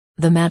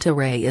The manta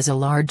ray is a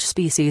large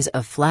species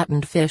of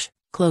flattened fish,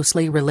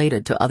 closely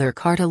related to other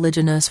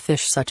cartilaginous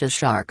fish such as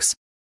sharks.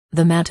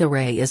 The manta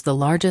ray is the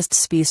largest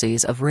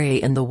species of ray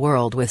in the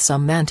world, with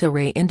some manta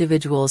ray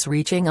individuals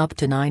reaching up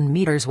to 9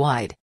 meters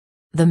wide.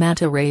 The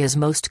manta ray is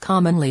most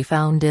commonly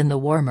found in the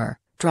warmer,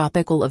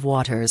 tropical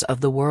waters of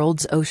the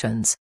world's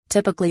oceans,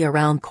 typically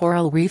around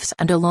coral reefs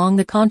and along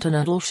the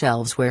continental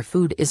shelves where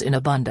food is in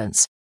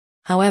abundance.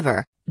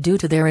 However, due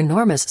to their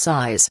enormous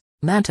size,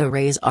 manta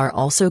rays are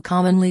also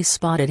commonly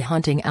spotted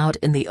hunting out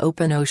in the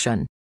open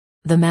ocean.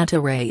 The manta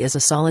ray is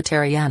a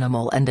solitary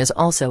animal and is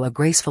also a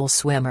graceful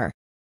swimmer.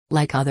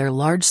 Like other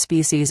large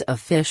species of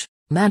fish,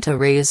 manta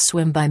rays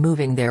swim by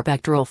moving their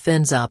pectoral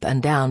fins up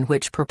and down,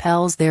 which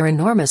propels their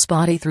enormous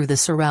body through the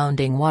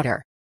surrounding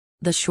water.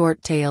 The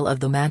short tail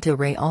of the manta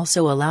ray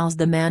also allows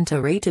the manta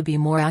ray to be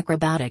more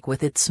acrobatic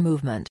with its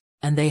movement,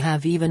 and they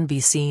have even been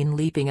seen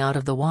leaping out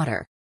of the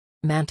water.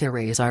 Manta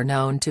rays are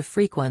known to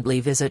frequently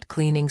visit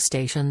cleaning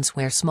stations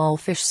where small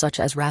fish such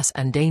as wrasse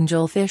and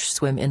angelfish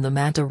swim in the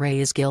manta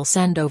ray's gill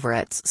send over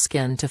its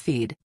skin to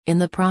feed, in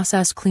the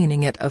process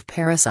cleaning it of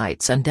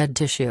parasites and dead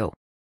tissue.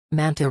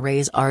 Manta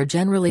rays are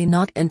generally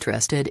not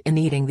interested in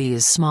eating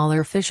these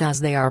smaller fish, as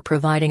they are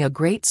providing a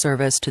great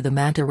service to the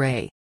manta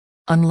ray.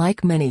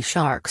 Unlike many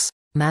sharks,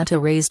 manta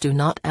rays do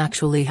not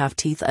actually have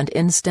teeth and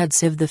instead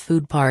sieve the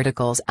food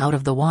particles out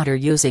of the water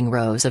using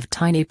rows of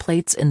tiny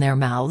plates in their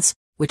mouths,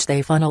 which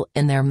they funnel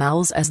in their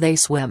mouths as they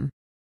swim.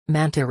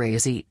 Manta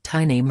rays eat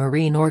tiny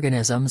marine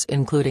organisms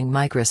including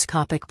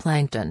microscopic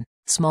plankton,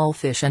 small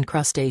fish and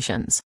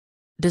crustaceans.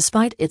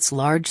 Despite its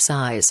large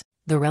size,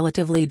 the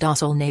relatively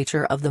docile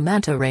nature of the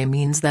manta ray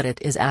means that it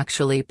is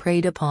actually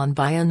preyed upon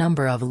by a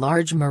number of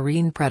large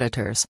marine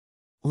predators.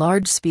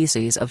 Large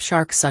species of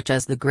sharks such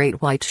as the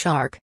great white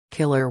shark,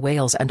 killer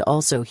whales and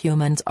also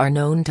humans are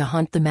known to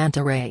hunt the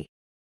manta ray.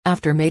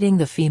 After mating,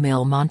 the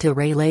female manta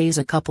ray lays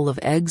a couple of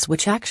eggs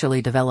which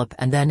actually develop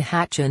and then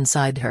hatch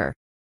inside her.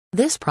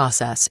 This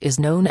process is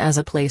known as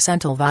a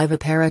placental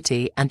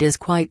viviparity and is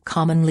quite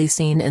commonly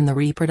seen in the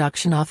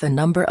reproduction of a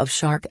number of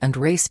shark and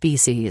ray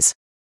species.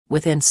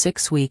 Within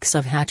 6 weeks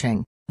of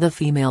hatching, the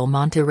female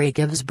manta ray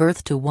gives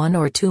birth to 1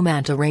 or 2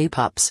 manta ray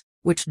pups,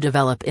 which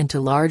develop into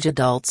large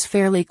adults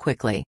fairly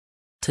quickly.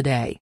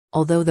 Today,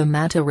 although the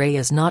manta ray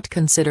is not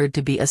considered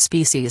to be a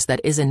species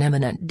that is in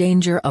imminent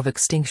danger of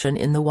extinction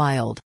in the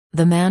wild,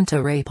 the manta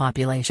ray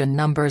population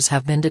numbers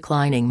have been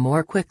declining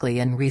more quickly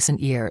in recent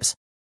years.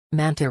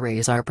 Manta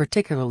rays are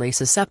particularly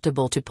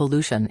susceptible to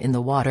pollution in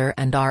the water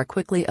and are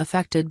quickly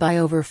affected by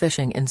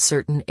overfishing in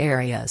certain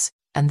areas,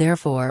 and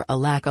therefore a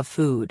lack of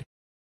food.